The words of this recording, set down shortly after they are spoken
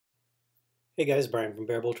Hey guys, Brian from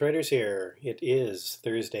Bearable Traders here. It is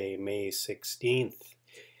Thursday, May 16th,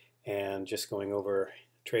 and just going over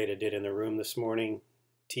a trade I did in the room this morning.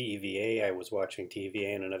 TEVA, I was watching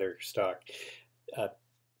TEVA and another stock. Uh,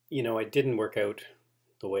 it didn't work out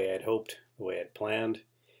the way I'd hoped, the way I'd planned.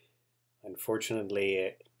 Unfortunately,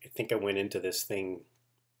 I think I went into this thing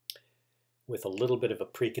with a little bit of a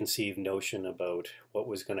preconceived notion about what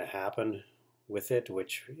was going to happen with it,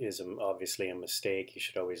 which is obviously a mistake. You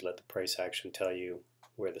should always let the price action tell you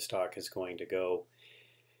where the stock is going to go.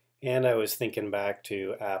 And I was thinking back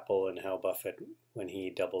to Apple and how Buffett, when he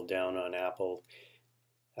doubled down on Apple,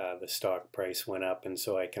 the stock price went up, and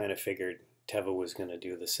so I kind of figured TEVA was going to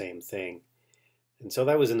do the same thing. And so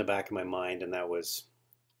that was in the back of my mind, and that was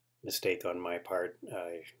a mistake on my part.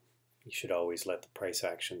 You should always let the price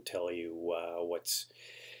action tell you what's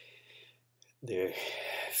the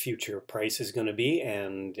future price is going to be.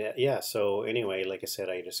 And yeah, so anyway, like I said,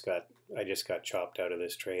 I just got chopped out of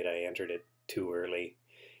this trade. I entered it too early,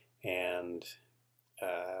 and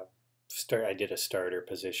I did a starter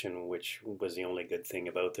position, which was the only good thing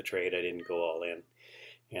about the trade. I didn't go all in,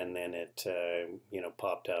 and then it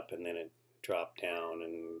popped up, and then it dropped down,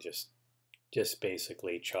 and just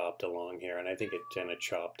basically chopped along here, and I think it kind of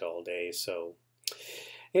chopped all day. So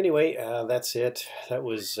anyway, that's it. That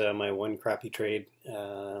was my one crappy trade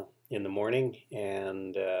in the morning,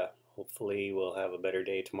 and hopefully we'll have a better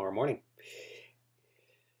day tomorrow morning.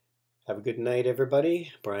 Have a good night,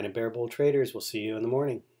 everybody. Brian and Bearable Traders. We'll see you in the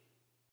morning.